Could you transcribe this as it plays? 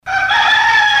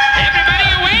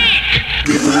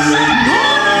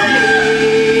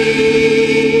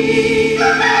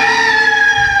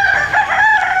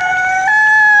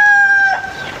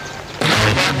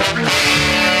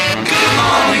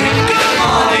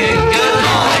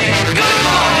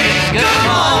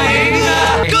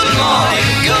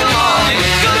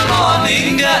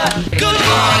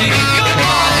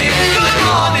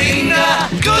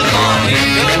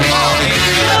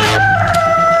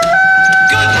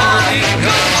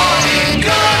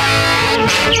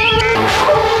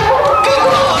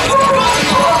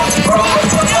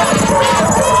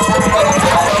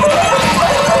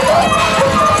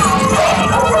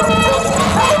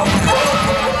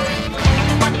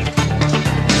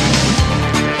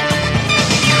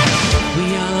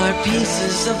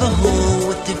piece of a whole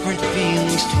with different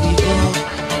feelings to evoke.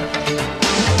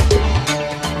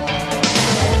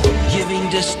 Giving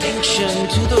distinction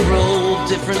to the role,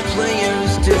 different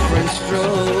players, different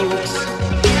strokes.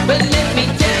 But let me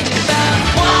tell you about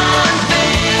one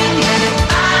thing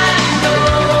I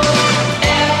know.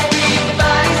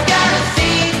 Everybody's got a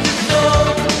seed to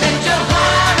sow. Let your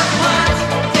heart of hearts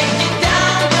take you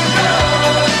down the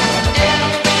road.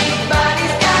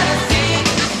 Everybody's got a seed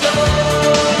to sow.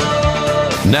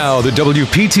 Now, the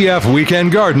WPTF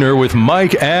Weekend Gardener with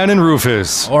Mike, Ann, and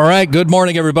Rufus. All right, good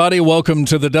morning, everybody. Welcome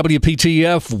to the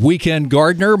WPTF Weekend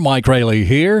Gardener. Mike Rayleigh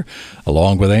here,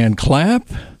 along with Ann Clapp.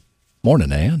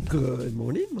 Morning, Ann. Good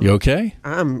morning. Mike. You okay?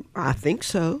 I think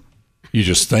so. You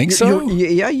just think so?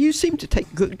 Yeah, you seem to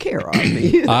take good care of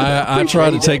me. I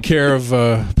try to take care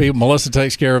of people. Melissa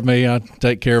takes care of me. I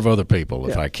take care of other people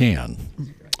if I can.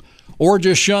 Or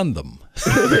just shun them.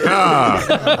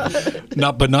 But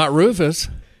not Rufus.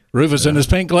 Rufus in his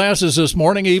pink glasses this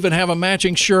morning even have a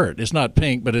matching shirt. It's not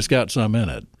pink, but it's got some in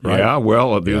it. Right? Yeah,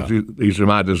 well, these are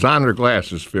my designer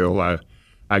glasses, Phil.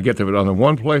 I get them in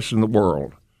one place in the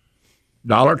world.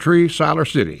 Dollar Tree, Siler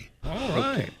City. All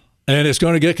right. And it's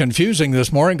going to get confusing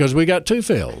this morning because we got two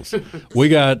Phils. We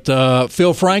got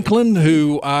Phil Franklin,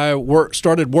 who I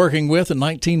started working with in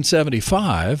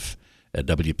 1975 at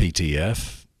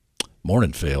WPTF.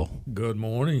 Morning, Phil. Good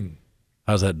morning.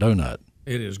 How's that donut?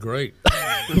 It is great.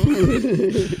 I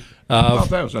thought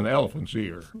that was an elephant's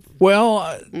ear.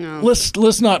 Well,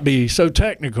 let's not be so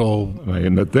technical.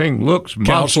 And the thing looks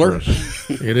Counselor. monstrous.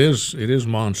 It is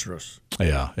monstrous.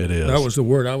 Yeah, it is. That was the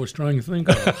word I was trying to think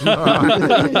of.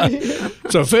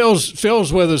 So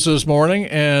Phil's with us this morning,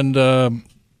 and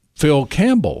Phil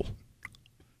Campbell,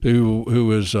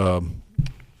 who is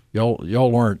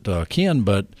y'all weren't kin,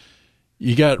 but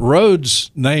you got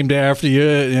roads named after you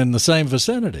in the same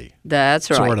vicinity. That's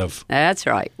right. Sort of. That's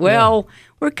right. Well,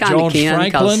 we're kind of kin.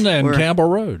 Jones Franklin and Campbell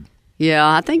Road. Yeah,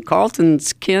 I think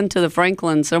Carlton's kin to the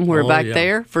Franklin somewhere back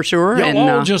there for sure. Y'all and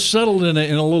all just settled in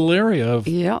a little area of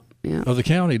of the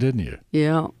county, didn't you?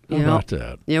 Yeah. How about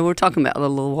that? Yeah, we were talking about a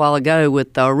little while ago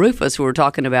with Rufus. We were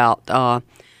talking about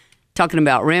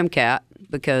Ramcat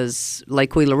because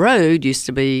Lake Wheeler Road used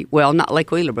to be, well, not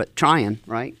Lake Wheeler, but Tryon,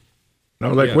 right?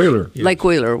 No, Lake Wheeler. Yes. Lake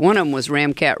Wheeler. One of them was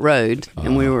Ramcat Road,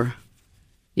 and we were,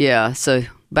 so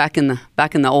back in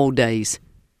the old days.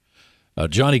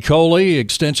 Johnny Coley,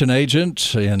 extension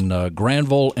agent in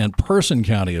Granville and Person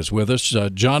County, is with us.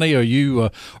 Johnny, are you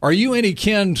any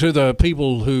kin to the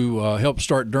people who helped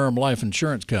start Durham Life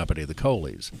Insurance Company, the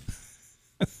Coleys?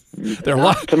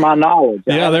 To my knowledge,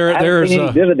 yeah, there's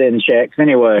dividend checks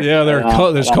anyway. Yeah,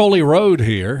 there's Coley Road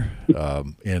here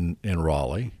in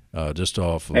Raleigh, just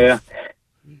off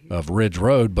of Ridge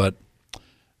Road. But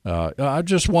I'm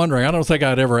just wondering. I don't think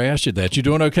I'd ever asked you that. You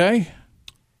doing okay?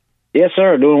 Yes,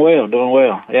 sir. Doing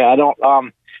well. Yeah, I don't.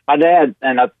 My dad,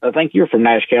 and I think you're from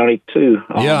Nash County too.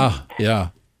 Yeah.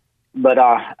 But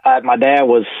my dad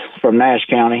was from Nash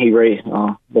County. He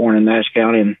born in Nash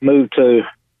County and moved to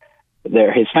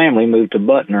there. His family moved to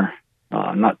Butner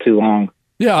not too long.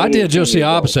 Yeah, I did just the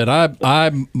opposite.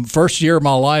 I first year of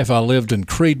my life, I lived in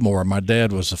Creedmoor. My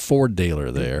dad was a Ford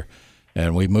dealer there,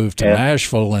 and we moved to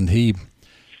Nashville. And he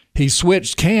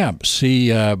switched camps.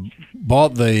 He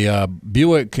bought the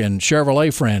Buick and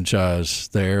Chevrolet franchise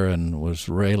there, and was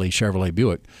Rayleigh Chevrolet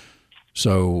Buick.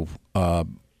 So,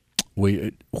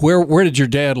 where did your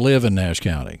dad live in Nash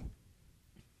County?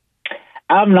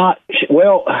 I'm not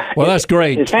well. Well, that's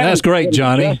great. That's great,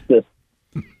 Johnny.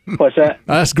 What's that?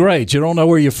 That's great. You don't know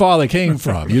where your father came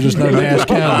from. You just know Nash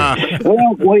County.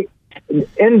 Well,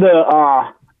 in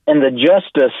the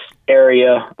Justice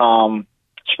area,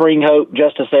 Spring Hope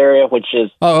Justice area, which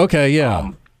is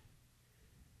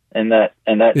and that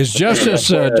is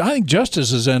Justice. I think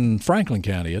Justice is in Franklin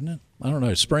County, isn't it? I don't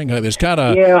know. Spring Hope. It's kind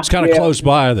of close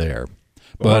by there.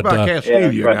 But what about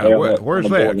Castalia? Where's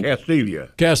that?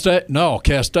 Castalia?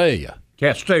 Castalia.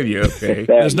 Castalia, okay.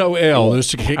 There's no L.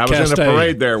 There's I was in a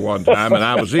parade there one time, and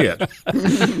I was it.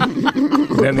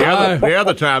 Then the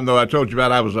other time, though, I told you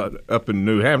about, I was up in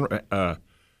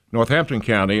Northampton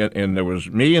County, and there was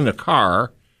me in the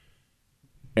car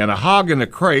and a hog in a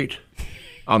crate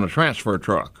on a transfer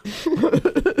truck.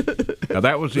 Now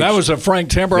that was a Frank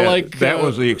Timberlake. That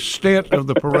was the extent of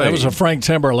the parade. That was a Frank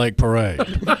Timberlake parade.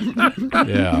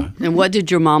 Yeah. And what did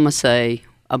your mama say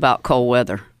about cold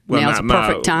weather? Well, now's the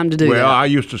perfect time to do that. Well, I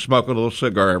used to smoke a little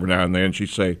cigar every now and then. She'd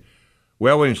say,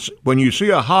 well, when you see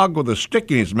a hog with a stick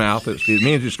in his mouth, it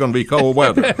means it's going to be cold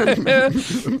weather.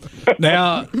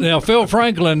 Now, Phil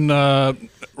Franklin,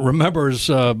 remembers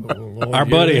our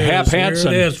buddy Hap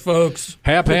Hansen. Here it is, folks.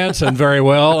 Hap Hansen very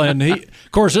well, and he,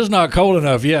 of course, it's not cold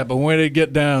enough yet. But when it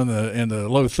get down in the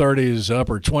low 30s,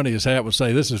 upper 20s, Hap would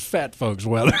say, "This is fat folks'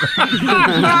 weather."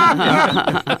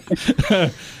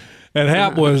 And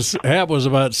Hap was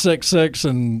about 6'6"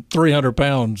 and 300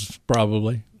 pounds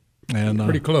probably, and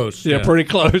Pretty close. Yeah, pretty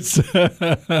close. With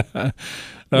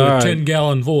a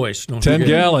 10-gallon voice.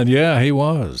 10-gallon, yeah, he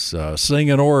was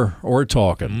singing or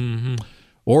talking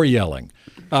or yelling,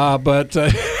 but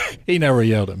he never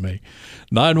yelled at me.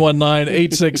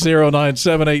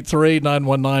 919-860-9783,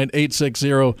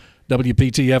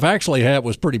 919-860-WPTF. Actually, Hap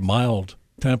was pretty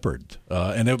mild-tempered,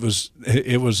 and it was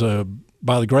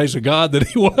by the grace of God that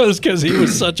he was, because he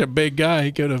was such a big guy,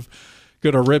 he could have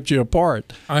ripped you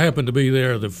apart. I happened to be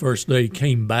there the first day he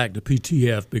came back to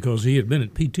PTF because he had been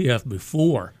at PTF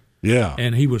before. Yeah.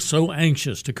 And he was so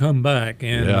anxious to come back,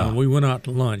 and we went out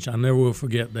to lunch. I never will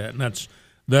forget that. And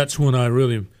that's when I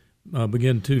really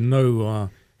began to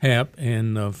know Hap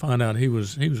and find out he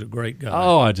was a great guy.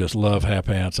 Oh, I just love Hap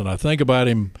Hansen. I think about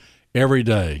him every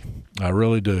day. I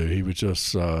really do. He was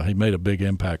just he made a big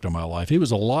impact on my life. He was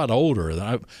a lot older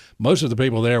than most of the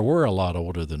people there were a lot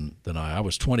older than I. I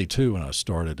was 22 when I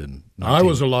started in I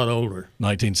was a lot older.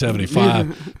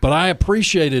 1975. But I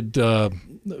appreciated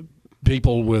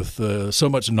people with so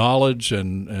much knowledge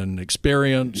and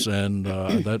experience, and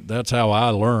that's how I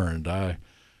learned. I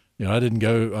didn't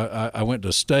go. I went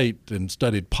to state and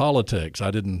studied politics.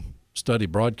 I didn't study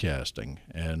broadcasting,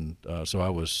 and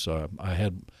so I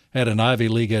had an Ivy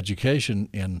League education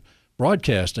in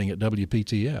broadcasting at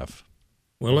WPTF.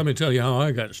 Well, let me tell you how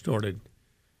I got started,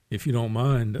 if you don't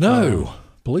mind. No,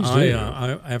 please do.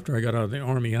 After I got out of the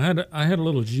Army, I had a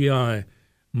little GI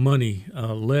money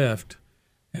left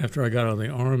after I got out of the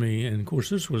Army, and of course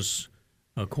this was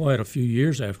quite a few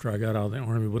years after I got out of the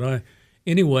Army. But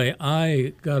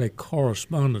I got a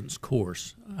correspondence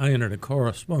course. I entered a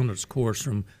correspondence course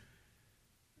from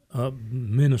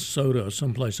Minnesota,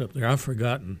 someplace up there. I've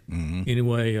forgotten. Mm-hmm.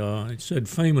 Anyway, it said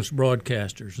famous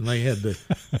broadcasters, and they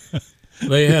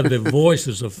had the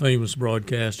voices of famous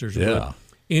broadcasters. Yeah. But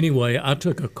anyway, I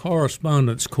took a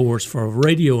correspondence course for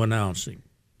radio announcing.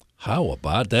 How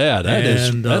about that?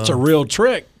 That's a real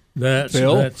trick.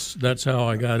 Phil. That's how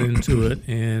I got into it,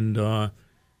 and I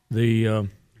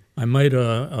made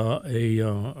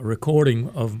a recording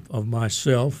of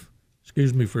myself.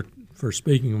 Excuse me for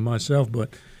speaking of myself, but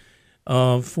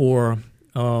for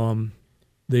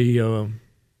the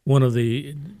one of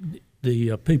the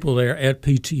people there at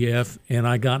PTF, and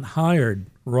I got hired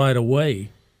right away.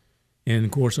 And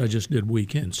of course, I just did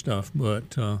weekend stuff,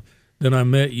 but. Then I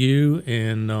met you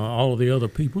and all of the other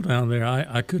people down there.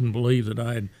 I couldn't believe that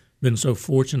I had been so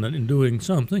fortunate in doing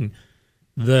something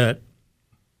that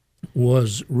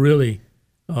was really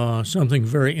something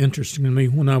very interesting to me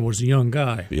when I was a young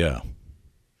guy. Yeah.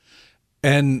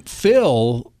 And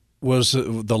Phil was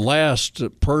the last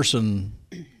person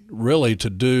really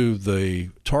to do the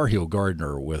Tar Heel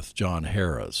Gardener with John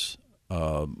Harris,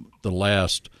 the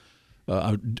last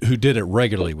who did it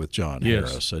regularly with John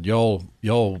Harris. And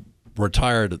y'all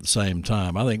retired at the same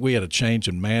time. I think we had a change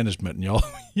in management, and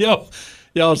y'all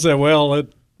said, "Well,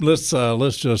 let's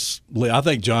just." I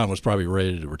think John was probably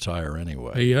ready to retire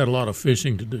anyway. He had a lot of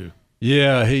fishing to do.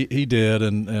 Yeah, he did,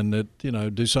 and it,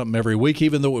 do something every week,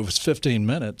 even though it was 15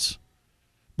 minutes.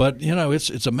 But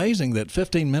it's amazing that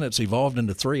 15 minutes evolved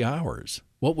into 3 hours.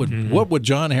 What would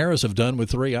John Harris have done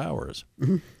with 3 hours?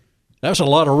 That's a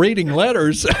lot of reading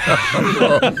letters,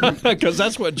 because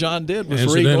that's what John did, was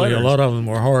read letters. A lot of them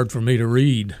were hard for me to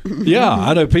read. Yeah,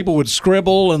 I know people would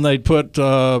scribble, and they'd put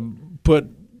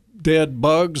dead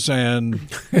bugs and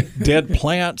dead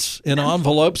plants in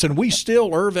envelopes, and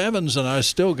Irv Evans and I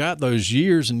still got those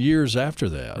years and years after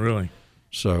that. Really?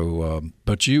 So,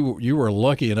 but you were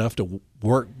lucky enough to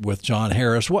work with John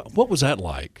Harris. What was that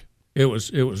like? It was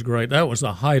great. That was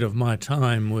the height of my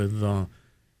time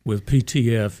with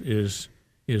PTF is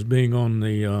being on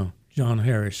the John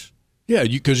Harris. Yeah,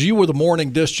 because you were the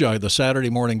morning disc jockey, the Saturday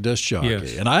morning disc jockey,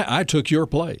 yes. And I took your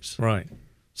place. Right.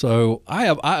 So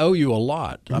I owe you a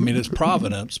lot. I mean, it's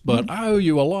Providence, but I owe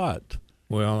you a lot.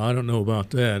 Well, I don't know about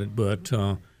that, but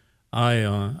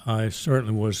I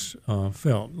certainly was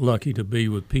felt lucky to be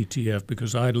with PTF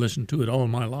because I'd listened to it all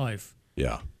my life.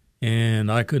 Yeah.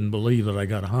 And I couldn't believe that I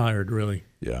got hired, really.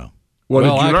 Yeah. Well,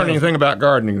 did you learn anything about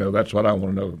gardening, though? That's what I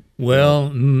want to know.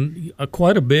 Well,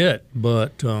 quite a bit,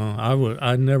 but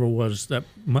I never was that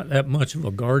much of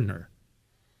a gardener.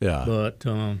 Yeah. But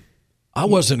I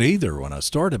wasn't either when I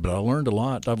started, but I learned a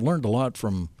lot. I've learned a lot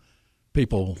from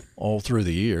people all through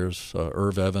the years.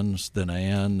 Irv Evans, then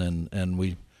Ann, and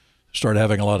we started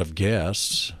having a lot of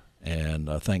guests, and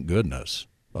thank goodness,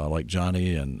 like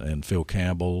Johnny and Phil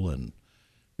Campbell and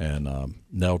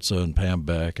Nelsa and Pam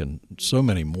Beck and so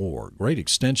many more great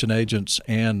extension agents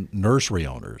and nursery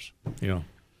owners. Yeah.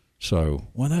 So,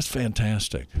 well, that's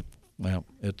fantastic. Well,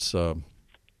 it's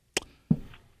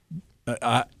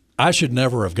I should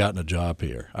never have gotten a job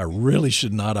here. I really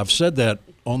should not. I've said that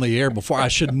on the air before. I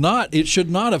should not. It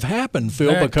should not have happened,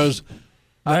 Phil, because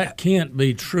that can't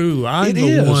be true. I'm the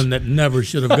is. one that never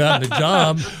should have gotten a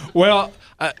job. Well,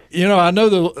 I know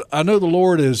the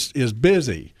Lord is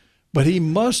busy, but he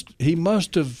must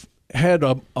have had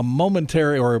a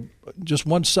momentary or just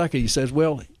 1 second. He says,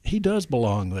 "Well, he does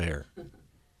belong there.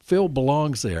 Phil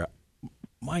belongs there.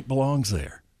 Mike belongs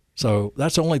there." So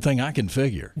that's the only thing I can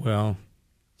figure. Well,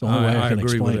 it's the only way I can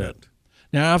agree explain with it.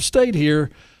 Now I've stayed here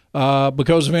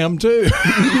because of him too.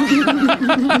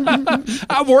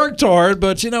 I've worked hard,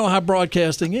 but you know how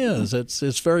broadcasting is.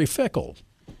 It's very fickle.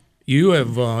 You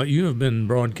have been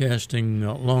broadcasting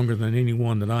longer than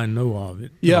anyone that I know of.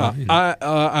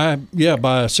 Yeah,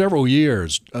 by several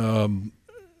years.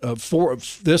 For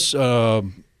this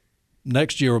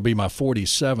next year will be my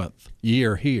 47th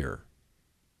year here.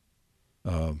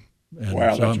 Wow,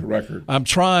 that's a record. I'm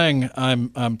trying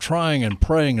and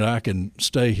praying that I can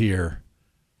stay here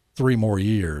 3 more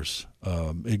years.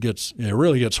 It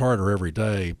really gets harder every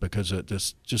day because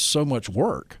it's just so much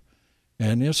work.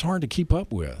 And it's hard to keep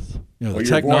up with. The your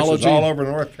technology voice is all over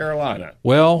North Carolina.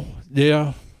 Well,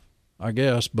 yeah, I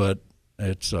guess, but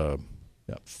it's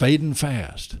fading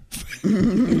fast.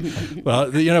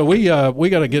 Well, we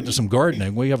got to get to some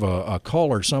gardening. We have a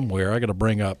caller somewhere. I got to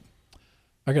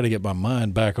get my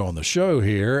mind back on the show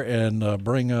here and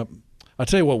bring up. I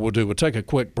tell you what we'll do. We'll take a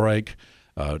quick break.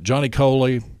 Johnny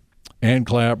Coley, Ann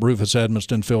Clapp, Rufus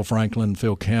Edmonston, Phil Franklin,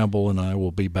 Phil Campbell, and I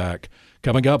will be back.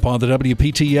 Coming up on the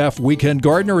WPTF Weekend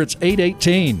Gardener, it's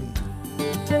 8:18.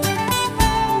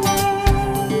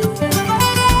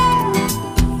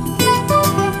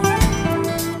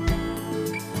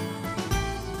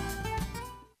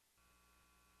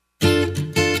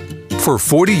 For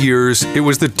 40 years, it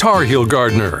was the Tar Heel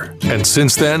Gardener. And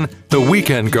since then, the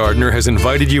Weekend Gardener has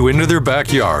invited you into their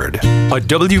backyard. A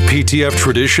WPTF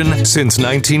tradition since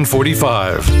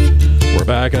 1945. We're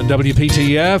back on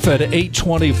WPTF at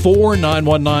 8:24,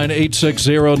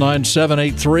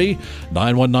 919-860-9783,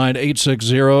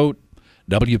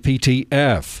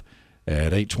 919-860-WPTF.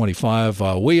 At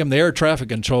 8:25, William, the air traffic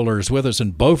controller, is with us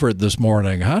in Beaufort this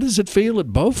morning. How does it feel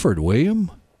at Beaufort, William?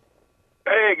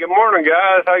 Hey, good morning,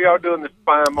 guys. How y'all doing this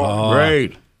fine morning?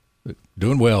 Great.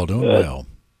 Doing well.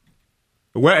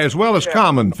 Well, as well as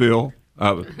common, Phil.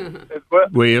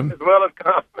 William. As well as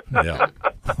common. Yeah.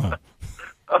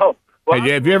 Oh. Well,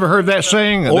 Hey, have you ever heard that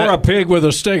saying? Or a pig with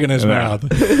a stick in his mouth. I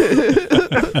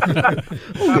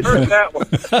heard that one.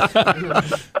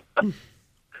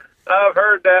 I've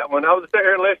heard that one. I was sitting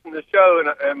here listening to the show,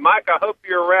 and Mike, I hope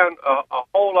you're around a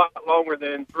whole lot longer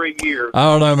than 3 years. I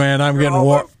don't know, man. I'm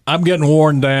getting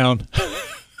worn down.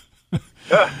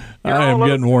 I am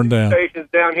getting worn down. Stations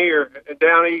down here,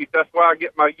 down east. That's why I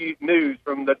get my news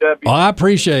from the W. Oh, I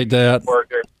appreciate that.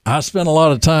 I spend a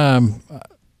lot of time.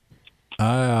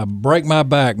 I break my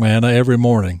back, man, every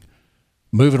morning,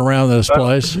 moving around this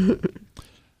place.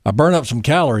 I burn up some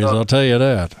calories, I'll tell you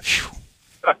that.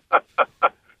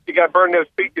 You got to burn those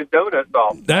Peaches donuts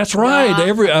off. That's right. I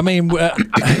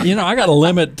got to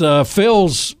limit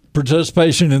Phil's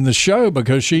participation in the show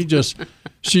because she just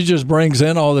brings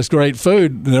in all this great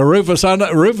food. Now, Rufus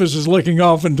is looking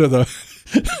off into the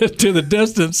to the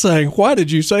distance, saying, "Why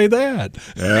did you say that?"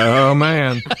 Oh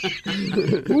man!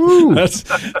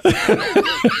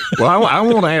 Well, I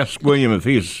want to ask William if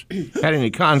he's had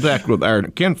any contact with our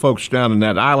kinfolks down in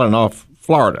that island off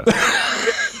Florida.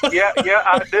 Yeah,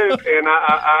 I do, and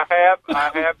I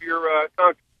have your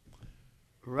contact.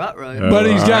 But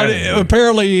he's got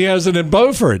apparently he has it in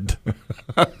Beaufort.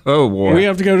 Oh boy! We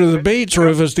have to go to the beach,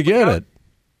 Rufus, to get it.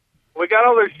 We got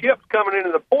all those ships coming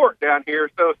into the port down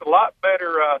here, so it's a lot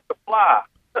better supply.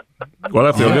 Well,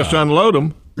 if they'll just unload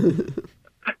them.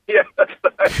 Yeah.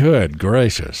 Good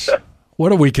gracious!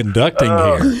 What are we conducting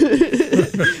here?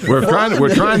 We're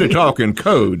trying to talk in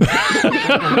code,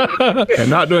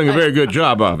 and not doing a very good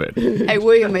job of it. Hey,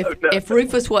 William, if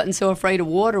Rufus wasn't so afraid of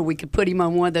water, we could put him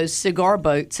on one of those cigar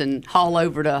boats and haul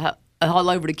over to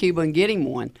Cuba and get him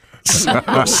one.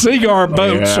 Cigar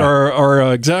boats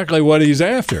are exactly what he's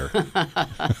after.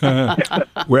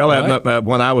 Well,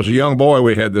 when I was a young boy,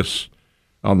 we had this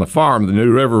on the farm. The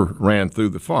New River ran through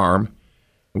the farm.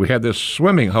 We had this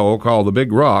swimming hole called the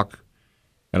Big Rock,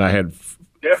 and I had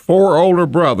 4 older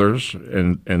brothers,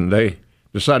 and they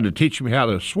decided to teach me how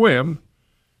to swim.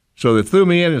 So they threw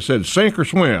me in and said, sink or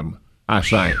swim. I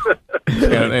sank.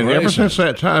 and ever since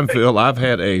that time, Phil, I've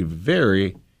had a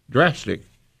very drastic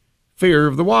fear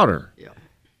of the water. Yeah.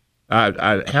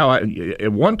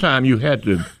 At one time you had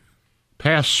to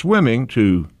pass swimming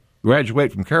to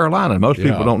graduate from Carolina. Most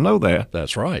people don't know that.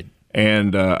 That's right.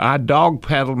 And I dog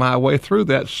paddled my way through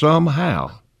that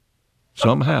somehow.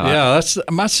 Yeah,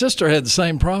 my sister had the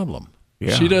same problem.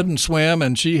 Yeah. She doesn't swim,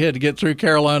 and she had to get through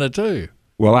Carolina too.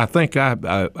 Well, I think I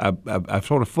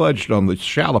sort of fudged on the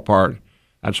shallow part.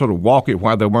 I'd sort of walk it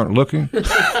while they weren't looking.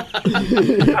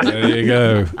 There you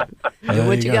go. Do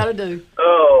what you got to do.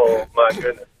 Oh, my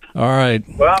goodness. All right.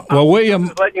 Well, William,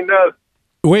 just letting you know.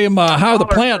 William, how are the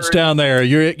plants down there?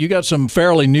 You got some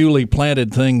fairly newly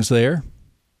planted things there.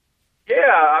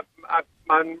 Yeah,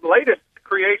 my latest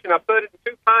creation, I put it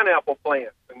in 2 pineapple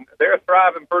plants, and they're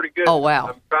thriving pretty good. Oh, wow.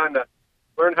 I'm trying to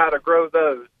learn how to grow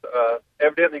those.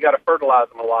 Evidently, got to fertilize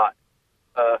them a lot.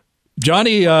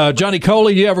 Johnny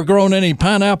Coley, you ever grown any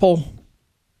pineapple?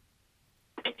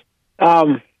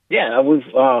 Yeah, we've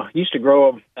used to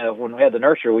grow them when we had the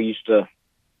nursery. We used to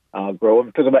grow them.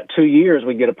 It took about 2 years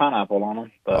we'd get a pineapple on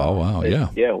them. But Oh, wow, yeah.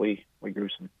 Yeah, we grew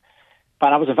some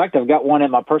pineapples. In fact, I've got one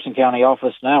in my Person County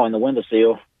office now in the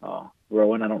windowsill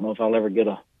growing. I don't know if I'll ever get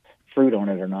a fruit on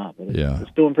it or not, but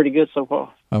it's doing pretty good so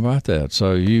far. How about that?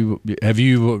 So have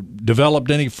you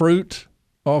developed any fruit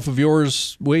off of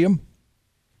yours, William?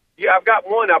 Yeah, I've got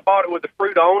one. I bought it with the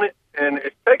fruit on it, and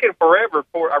it's taken forever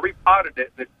I repotted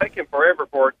it, and it's taken forever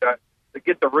for it to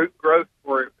get the root growth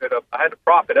I had to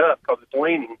prop it up because it's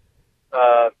leaning.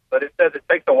 But it says it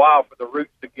takes a while for the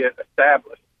roots to get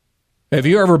established. Have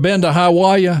you ever been to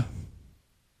Hawaii?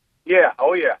 Yeah,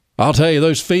 oh yeah. I'll tell you,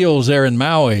 those fields there in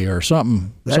Maui are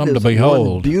something to That is behold.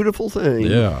 one beautiful thing.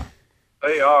 Yeah.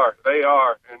 They are.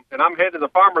 And I'm heading to the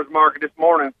farmer's market this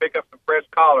morning to pick up some fresh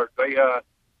collards. They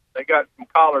got some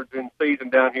collards in season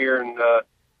down here, and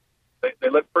they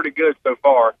look pretty good so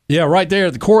far. Yeah, right there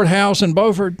at the courthouse in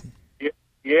Beaufort.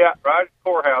 Yeah, right at the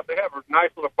courthouse. They have a nice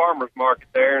little farmer's market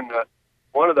there, and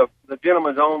one of the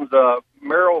gentlemen owns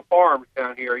Merrill Farms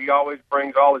down here. He always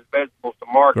brings all his vegetables to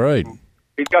market. Great.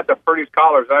 He's got the prettiest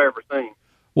collards I ever seen.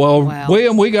 Well, Wow.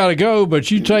 William, we got to go,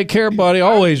 but you take care, buddy.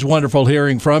 Always wonderful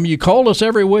hearing from you. Call us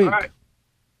every week. All right.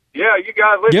 Yeah, you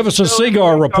guys listen. Give us a to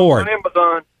cigar report. On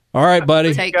Amazon. All right,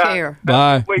 buddy. Take Guys, care.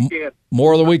 Bye. have a good weekend.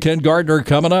 More of the Weekend Gardener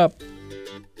coming up.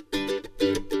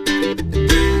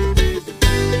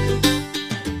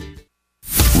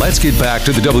 Let's get back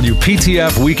to the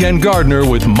WPTF Weekend Gardener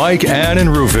with Mike, Ann, and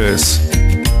Rufus.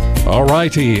 All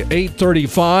righty,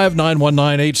 835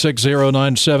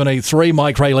 919-860-9783.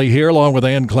 Mike Rayleigh here, along with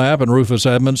Ann Clapp and Rufus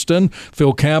Edmonston.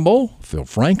 Phil Campbell, Phil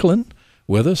Franklin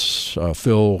with us.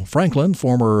 Phil Franklin,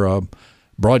 former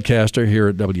broadcaster here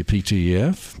at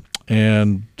WPTF,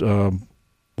 and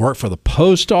worked for the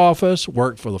post office,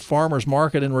 worked for the farmer's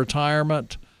market in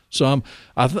retirement.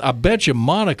 I bet you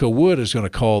Monica Wood is going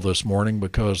to call this morning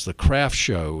because the craft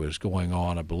show is going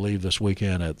on, I believe, this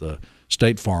weekend at the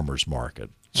State Farmers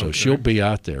Market. So she'll be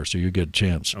out there, so you get a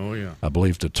chance, I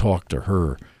believe, to talk to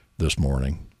her this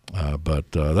morning.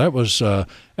 But that was a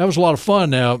lot of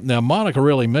fun. Now Monica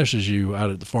really misses you out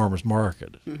at the farmers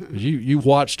market. You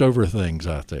watched over things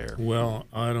out there. Well,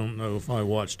 I don't know if I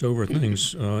watched over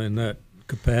things in that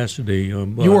capacity.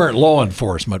 But, you weren't law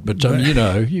enforcement, but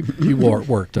you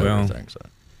worked over things.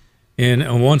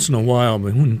 And once in a while,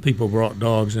 but when people brought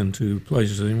dogs into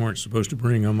places they weren't supposed to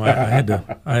bring them, I had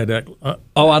to I know.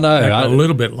 act a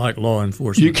little bit like law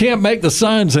enforcement. You can't make the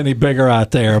signs any bigger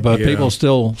out there, but people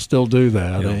still do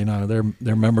that. Yeah.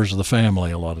 They're members of the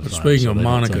family a lot of times. Speaking so of they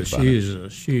don't Monica, think about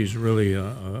it. she's really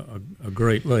a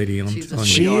great lady, and I'm telling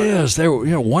She you, is. They're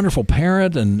a wonderful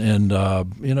parent, and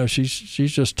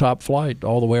she's just top flight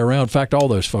all the way around. In fact, all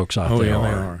those folks out there they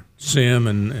are. Sim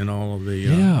and all of the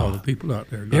all the people out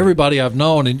there. Everybody I've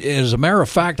known, and as a matter of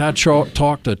fact, I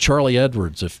talked to Charlie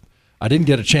Edwards. If I didn't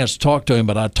get a chance to talk to him,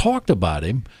 but I talked about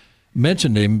him,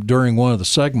 mentioned him during one of the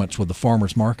segments with the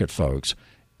farmers market folks,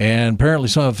 and apparently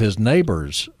some of his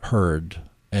neighbors heard,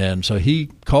 and so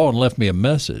he called and left me a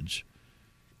message.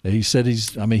 He said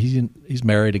he's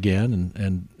married again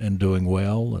and doing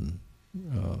well, and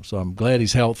so I'm glad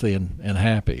he's healthy and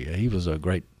happy. He was a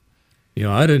great.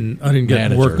 I didn't get manager.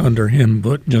 to work under him,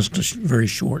 but just a very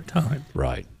short time.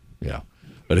 Right. Yeah.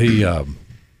 But he's a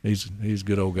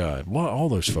good old guy. Well, all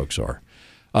those folks are.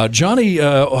 Johnny,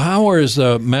 how is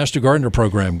the Master Gardener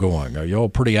program going? Are you all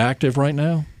pretty active right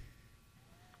now?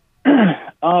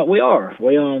 We are.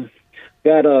 We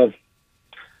got a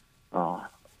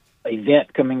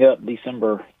event coming up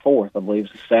December 4th, I believe,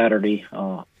 it's a Saturday.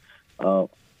 A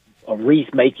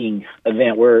wreath making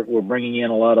event where we're bringing in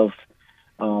a lot of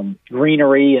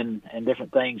greenery and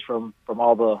different things from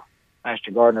all the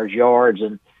Master Gardeners' yards,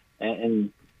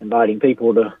 and inviting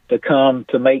people to come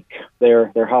to make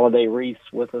their holiday wreaths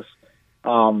with us.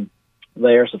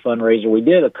 There's a fundraiser we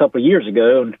did a couple of years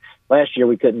ago, and last year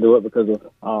we couldn't do it because of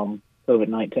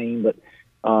COVID-19, but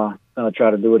going to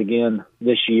try to do it again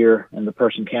this year in the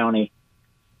Person County.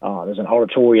 There's an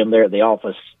auditorium there at the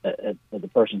office at the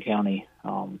Person County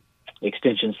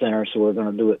Extension Center, so we're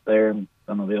going to do it there, and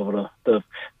going to be able to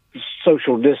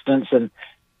social distance, and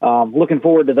looking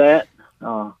forward to that.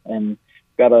 And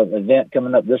got an event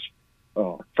coming up this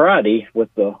Friday with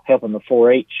the helping the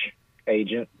 4-H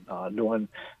agent doing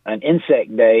an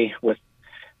insect day with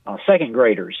second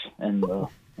graders in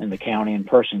the county, in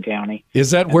Person County.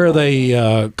 Is that where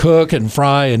they cook and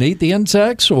fry and eat the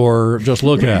insects, or just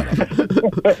look at them?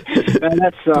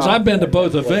 Because I've been to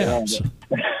both events.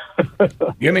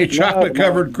 Give me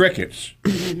chocolate-covered crickets.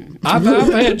 I've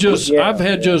had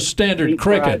just standard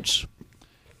crickets,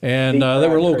 and they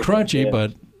were a little crunchy,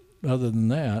 but other than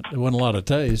that, there wasn't a lot of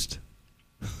taste.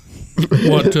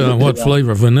 What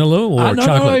flavor? Vanilla or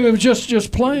chocolate? No, it was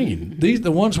just plain.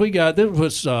 The ones we got, this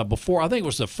was before, I think it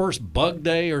was the first bug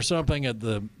day or something at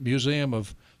the Museum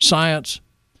of Science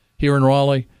here in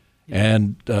Raleigh,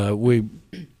 and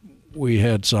we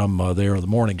had some there on the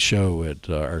morning show at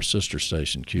our sister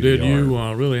station, QDR. Did you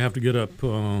really have to get up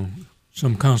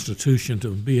some constitution to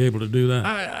be able to do that?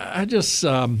 I just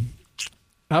I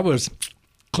was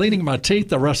cleaning my teeth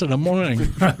the rest of the morning.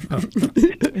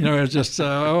 It's just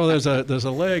there's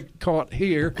a leg caught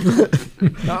here.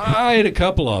 I ate a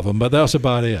couple of them, but that's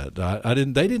about it.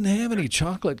 They didn't have any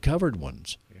chocolate covered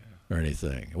ones or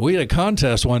anything. We had a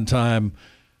contest one time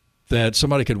that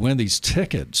somebody could win these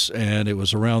tickets, and it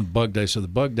was around Bug Day. So the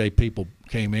Bug Day people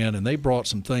came in, and they brought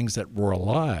some things that were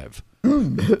alive,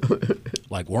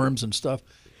 like worms and stuff.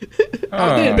 They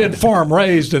had been farm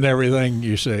raised and everything,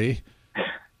 you see.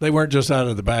 They weren't just out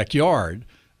of the backyard.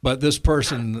 But this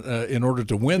person, in order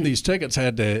to win these tickets,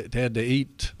 had to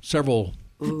eat several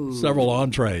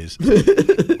entrees.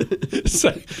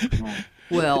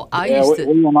 Well,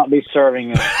 we will not be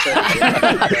serving. Okay,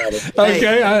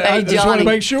 I just want to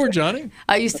make sure, Johnny.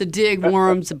 I used to dig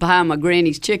worms behind my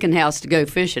granny's chicken house to go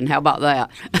fishing. How about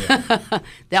that? Yeah.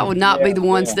 That would not be the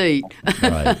ones to eat.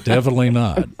 Right, definitely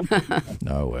not.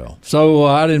 Oh, well. So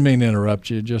I didn't mean to interrupt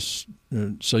you. Just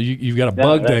so you've got a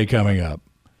bug day coming up.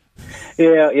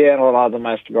 Yeah, and a lot of the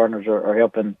Master Gardeners are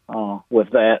helping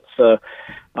with that. So,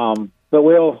 but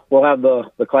we'll have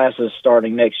the classes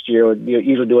starting next year. We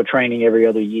usually do a training every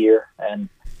other year, and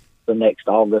the next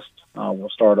August we'll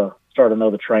start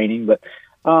another training. But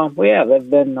they've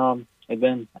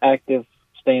been active,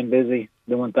 staying busy,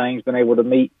 doing things. Been able to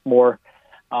meet more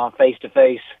face to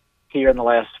face here in the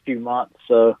last few months.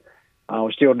 So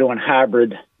we're still doing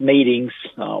hybrid meetings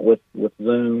with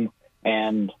Zoom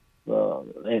and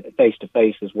face to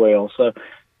face as well. So,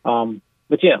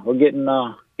 but yeah, we're getting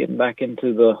back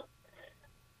into the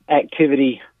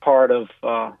activity part of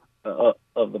the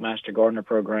Master Gardener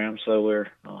program. So we're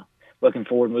looking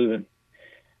forward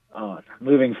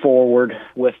moving forward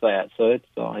with that. So it's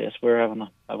yes, we're having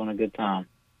a good time.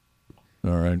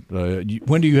 All right.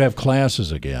 When do you have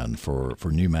classes again for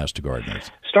new Master Gardeners?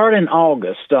 Start in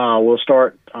August. We'll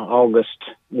start August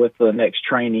with the next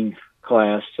training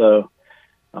class. So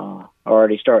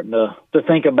already starting to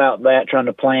think about that, trying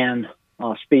to plan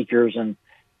speakers and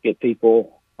get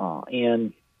people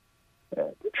in.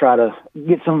 Try to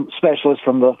get some specialists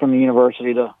from the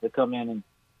university to come in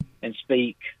and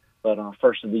speak. But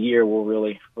first of the year, we'll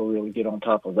really get on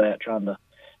top of that, trying to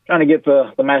get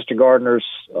the Master Gardeners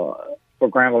for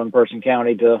Granville and Person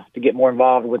County to get more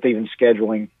involved with even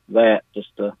scheduling that,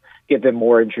 just to get them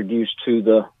more introduced to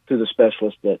the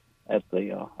specialists at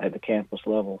the campus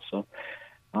level. So,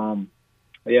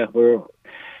 we're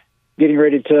getting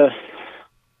ready to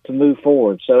move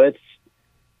forward. So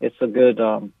it's a good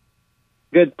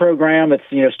program. It's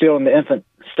still in the infant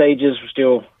stages. We're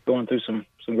still going through some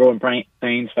growing pains.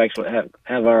 In fact, we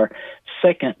have our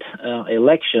second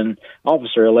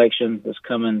officer election this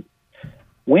coming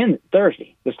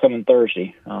Thursday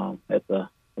at the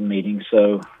meeting.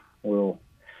 So we'll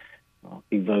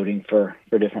be voting for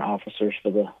different officers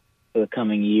for the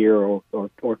coming year or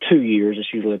 2 years.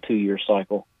 It's usually a 2-year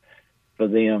cycle for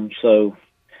them. So,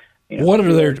 what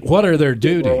are their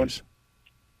duties?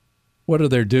 What are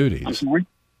their duties? I'm sorry?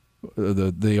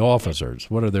 The officers.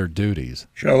 What are their duties?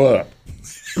 Show up.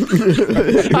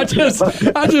 I just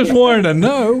wanted to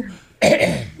know.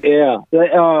 Yeah.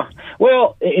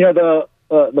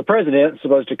 The president's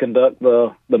supposed to conduct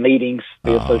the meetings,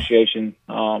 the association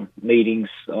meetings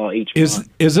each month.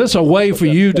 Is this a way for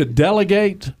you to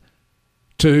delegate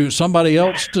to somebody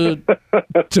else to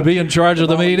be in charge of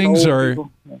the meetings, or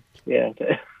yeah.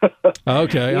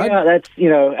 Okay. Yeah,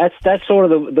 that's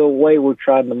sort of the way we're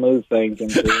trying to move things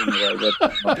into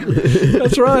anyway.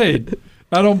 That's right.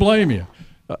 I don't blame you.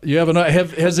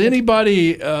 Has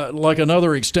anybody like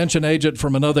another extension agent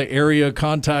from another area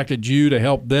contacted you to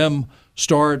help them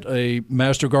start a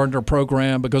Master Gardener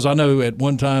program? Because I know at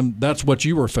one time that's what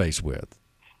you were faced with.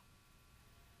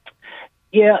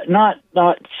 Yeah, not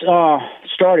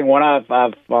starting one.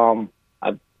 I've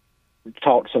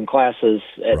taught some classes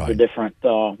at the different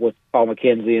with Paul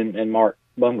McKenzie and Mark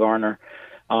Bumgarner,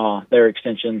 their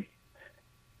extension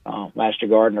Master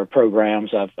Gardener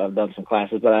programs. I've done some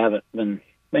classes, but I haven't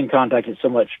been contacted so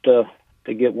much to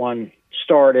get one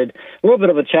started. A little bit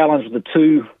of a challenge with the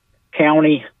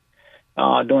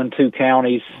doing two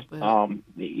counties.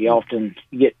 You often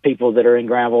get people that are in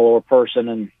Granville or Person,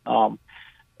 and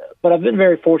but I've been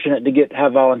very fortunate to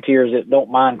have volunteers that don't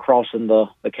mind crossing the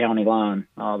county line.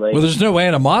 Well, there's no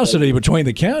animosity between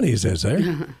the counties, is there?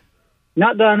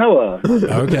 Not that I know of.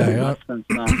 Okay.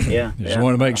 Yeah. Just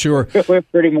want to make sure. We're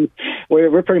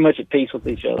pretty much at peace with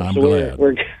each other. I'm so glad.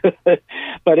 We're good.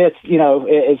 But it's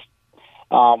it's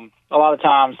a lot of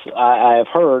times I have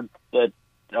heard that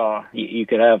you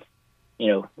could have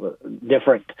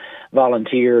different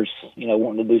volunteers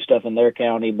wanting to do stuff in their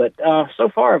county. But so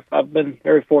far I've been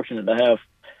very fortunate to have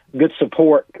good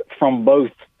support from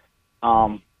both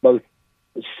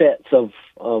sets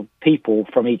of people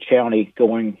from each county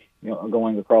going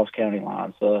across county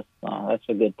lines. So that's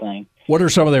a good thing. What are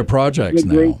some of their projects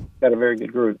now? Got a very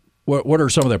good group. What are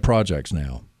some of their projects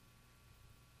now?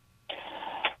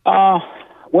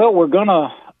 Well, we're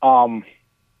gonna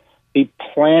be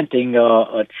planting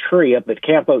a tree up at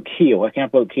Camp Oak Hill.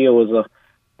 Camp Oak Hill is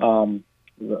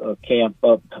a camp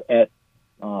up at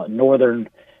northern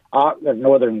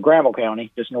Granville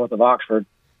County, just north of Oxford.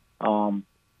 We're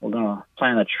gonna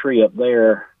plant a tree up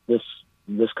there this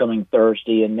coming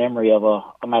Thursday in memory of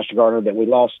a Master Gardener that we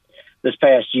lost this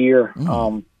past year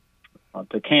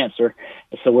to cancer.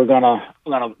 So we're gonna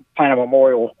plant a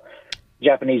memorial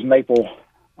Japanese maple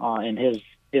in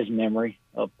his memory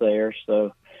up there.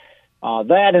 So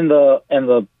that and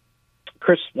the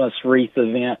Christmas wreath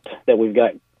event that we've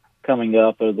got coming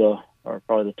up are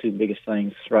probably the two biggest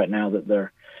things right now that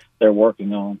they're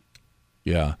working on.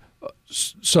 Yeah.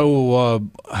 So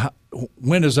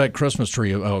when is that Christmas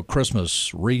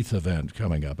wreath event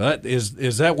coming up?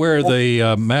 Is that where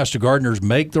the Master Gardeners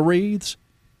make the wreaths?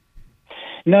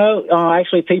 No,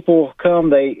 actually, people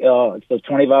come. It's a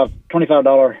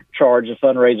 $25 charge, a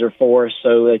fundraiser for us.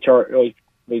 So they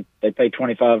they pay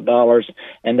 $25,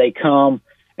 and they come,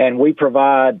 and we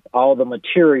provide all the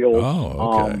materials,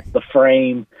 the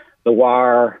frame, the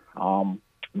wire, all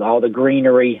the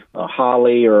greenery,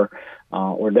 holly or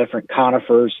different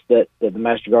conifers that the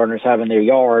Master Gardeners have in their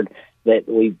yard. That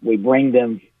we bring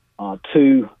them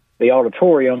to the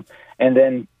auditorium, and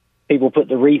then people put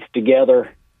the wreath together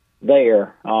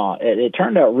there. It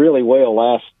turned out really well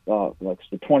last, like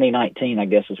 2019, I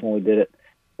guess is when we did it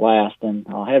last, and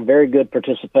had very good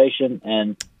participation,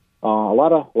 and a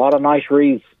lot of nice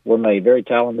wreaths were made. Very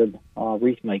talented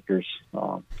wreath makers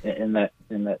in that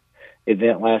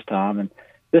event last time, and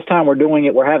this time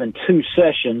we're having two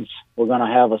sessions. We're going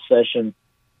to have a session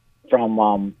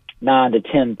from 9 to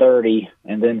 10:30,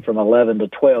 and then from 11 to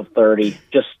 12:30.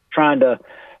 Just trying to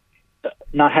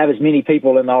not have as many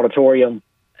people in the auditorium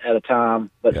at a time,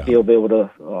 but still be able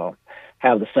to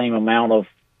have the same amount of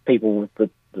people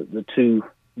with the two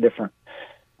different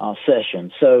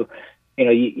sessions. So,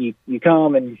 you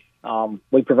come and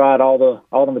we provide all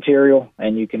the material,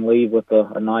 and you can leave with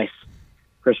a nice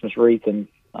Christmas wreath, and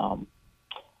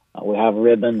we have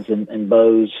ribbons and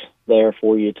bows there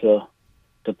for you to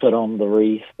put on the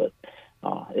wreath. But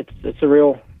it's a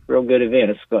real good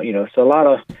event. It's a lot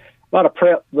of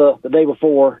prep the day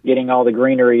before, getting all the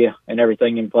greenery and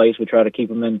everything in place. We try to keep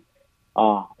them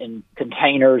in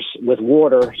containers with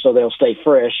water so they'll stay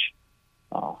fresh,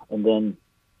 and then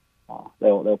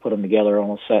they'll put them together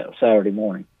on a Saturday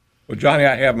morning. Well, Johnny,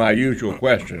 I have my usual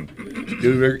question.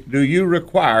 Do you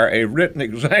require a written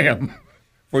exam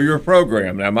for your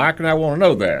program? Now, Mike and I want to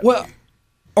know that. Well,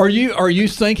 are you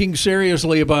thinking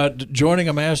seriously about joining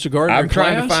a Master Gardener I'm class?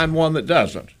 trying to find one that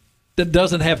doesn't. That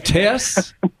doesn't have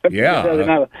tests?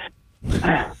 Yeah.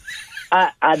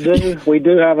 I do. We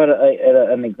do have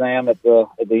an exam at the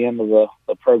end of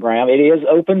the program. It is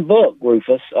open book,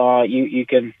 Rufus. You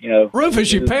can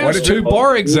Rufus, you passed 2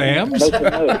 bar exams.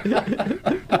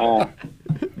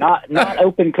 Not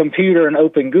open computer and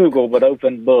open Google, but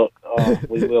open book.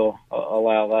 We will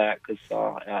allow that because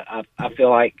I feel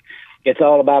like it's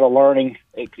all about a learning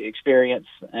experience.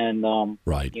 And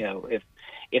Right. you know,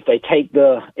 if they take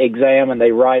the exam and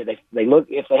they write, they look,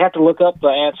 if they have to look up the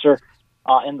answer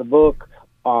in the book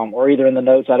or either in the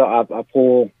notes, I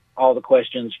pull all the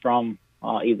questions from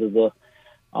either the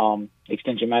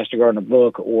Extension Master Gardener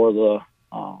book or the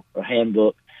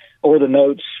handbook or the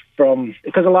notes from,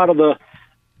 because a lot of the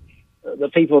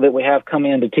people that we have come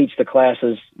in to teach the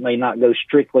classes may not go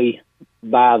strictly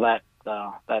by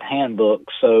that handbook,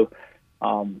 so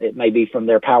it may be from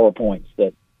their PowerPoints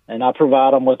and I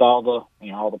provide them with all the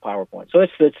PowerPoints. So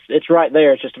it's right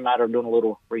there. It's just a matter of doing a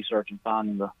little research and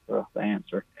finding the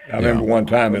answer. I remember one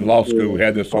time in law school, we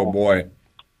had this old boy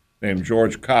named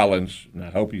George Collins, and I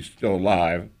hope he's still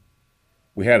alive.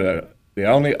 We had the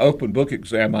only open book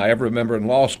exam I ever remember in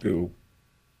law school.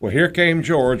 Well, here came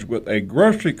George with a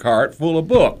grocery cart full of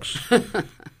books.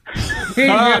 he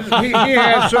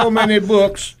had so many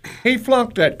books, he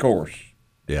flunked that course.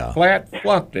 Yeah. Flat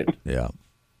flunked it. Yeah.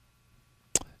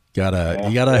 You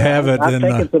gotta have it. I've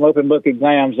taken some open book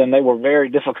exams, and they were very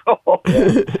difficult.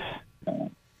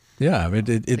 Yeah, I mean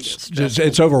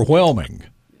it's overwhelming.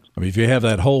 I mean, if you have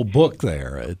that whole book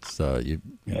there, it's you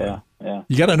got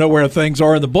to know where things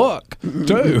are in the book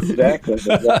too. Exactly.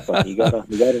 You got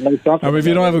to know something. I mean, if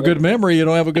you don't have a good memory, you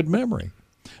don't have a good memory.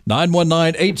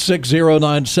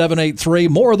 919-860-9783.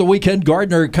 More of the Weekend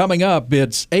Gardener coming up.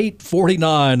 It's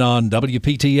 8:49 on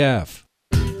WPTF.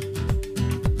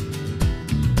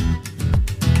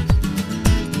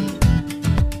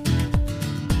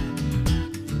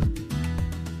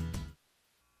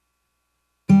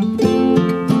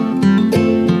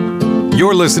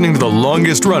 You're listening to the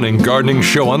longest-running gardening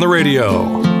show on the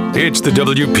radio. It's the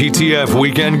WPTF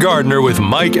Weekend Gardener with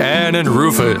Mike, Ann, and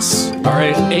Rufus. All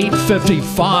right,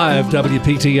 8:55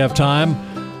 WPTF time.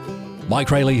 Mike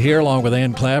Rayleigh here, along with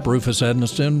Ann Clapp, Rufus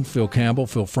Edmiston, Phil Campbell,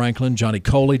 Phil Franklin, Johnny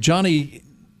Coley. Johnny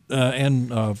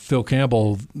and Phil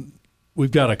Campbell, we've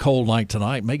got a cold night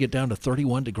tonight. May get down to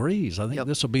 31 degrees. I think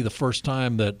this will be the first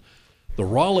time that the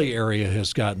Raleigh area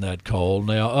has gotten that cold.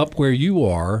 Now, up where you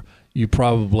are, you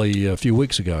probably a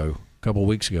couple of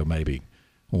weeks ago maybe,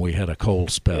 when we had a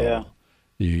cold spell.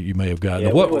 You may have gotten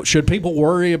it. What should people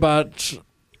worry about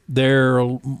their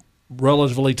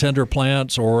relatively tender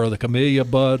plants or the camellia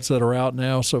buds that are out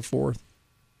now, so forth?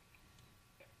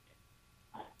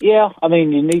 Yeah, I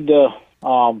mean, you need to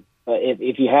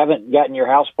if you haven't gotten your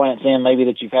house plants in, maybe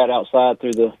that you've had outside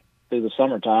through the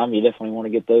summertime, you definitely want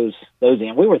to get those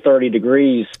in. We were 30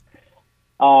 degrees.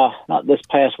 Not this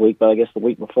past week, but I guess the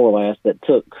week before last, that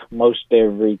took most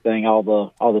everything, all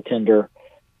the tender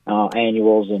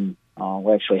annuals, and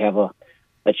we actually have a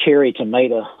cherry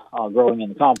tomato growing in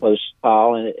the compost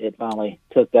pile, and it finally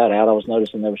took that out. I was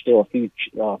noticing there were still a few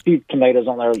tomatoes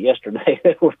on there yesterday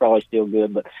that were probably still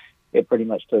good, but it pretty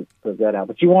much took that out.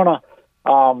 But you want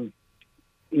to,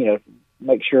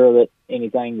 make sure that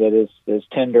anything that is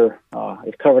tender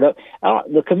is covered up.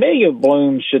 The camellia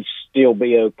blooms should still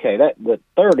be okay. The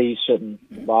 30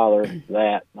 shouldn't bother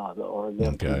that, or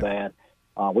them too bad.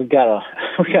 We've got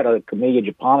a camellia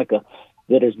japonica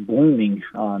that is blooming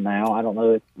now. I don't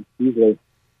know. It's usually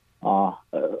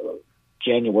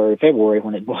January, February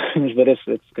when it blooms, but it's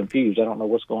confused. I don't know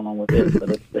what's going on with it,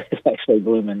 but it's actually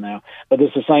blooming now. But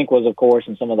the Sasanquas, of course,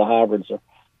 and some of the hybrids are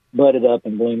budded up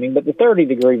and blooming, but the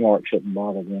 30-degree mark shouldn't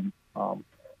bother them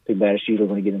too bad. It's usually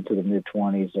when you get into the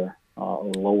mid-20s or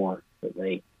lower that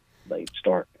they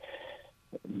start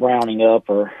browning up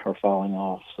or falling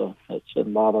off, so it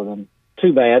shouldn't bother them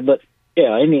too bad. But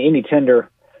yeah, any tender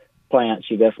plants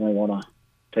you definitely want to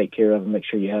take care of and make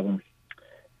sure you have them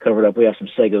covered up. We have some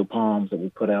sago palms that we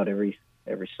put out every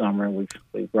summer. We've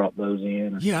brought those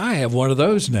in. Yeah, I have one of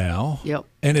those now. Yep.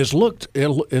 And it's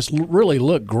really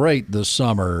looked great this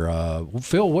summer.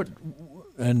 Phil,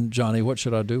 and Johnny, what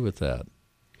should I do with that?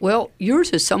 Well, yours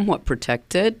is somewhat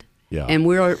protected. Yeah. And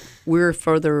we're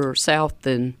further south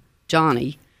than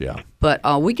Johnny. Yeah. But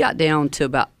we got down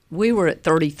to we were at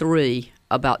 33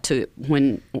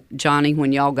 when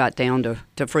y'all got down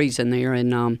to freezing there,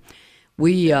 and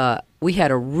we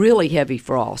had a really heavy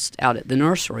frost out at the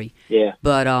nursery. Yeah.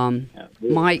 But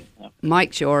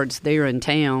Mike's yard's there in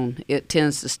town. It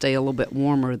tends to stay a little bit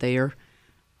warmer there.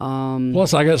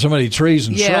 Plus, I got so many trees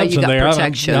and shrubs in there.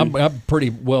 I'm pretty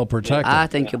well protected. I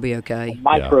think you'll be okay.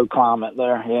 Microclimate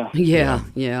there,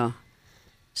 Yeah.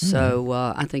 So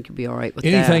I think you'll be all right with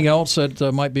Anything that. else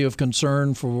that might be of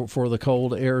concern for the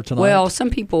cold air tonight? Well,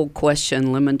 some people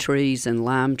question lemon trees and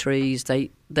lime trees. They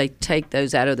take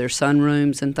those out of their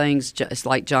sunrooms and things, just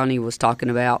like Johnny was talking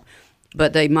about.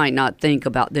 But they might not think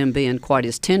about them being quite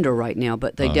as tender right now.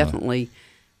 But they definitely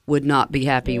would not be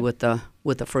happy with the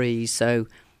freeze. So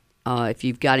if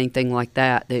you've got anything like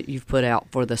that you've put out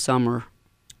for the summer,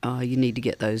 you need to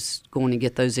get those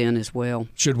in as well.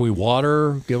 Should we give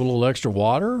a little extra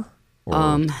water?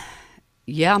 Or?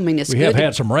 Yeah, I mean it's. We good. have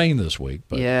had some rain this week,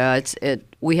 but yeah,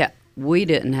 we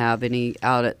didn't have any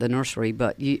out at the nursery,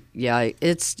 but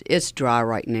it's dry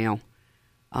right now.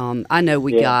 I know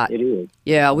we got it is.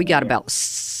 Yeah, we got about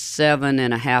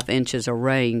 7.5 inches of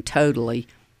rain totally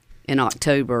in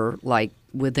October, like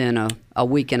within a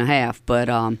week and a half. But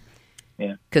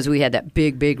because we had that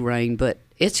big rain, but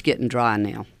it's getting dry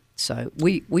now. So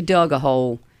we dug a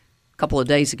hole a couple of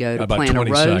days ago to plant a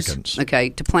rose. Seconds. Okay,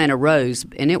 to plant a rose,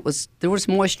 and there was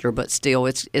moisture, but still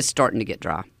it's starting to get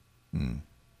dry.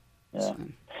 Yeah.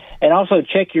 And also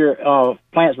check your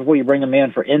plants before you bring them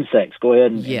in for insects. Go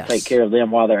ahead and take care of them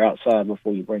while they're outside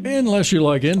before you bring them in. Unless you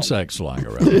like insects flying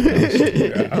around.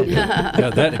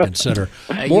 Got that to consider.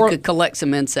 You could collect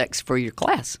some insects for your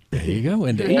class. There you go.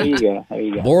 There you go.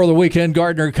 More of the Weekend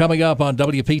Gardener coming up on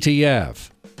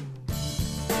WPTF.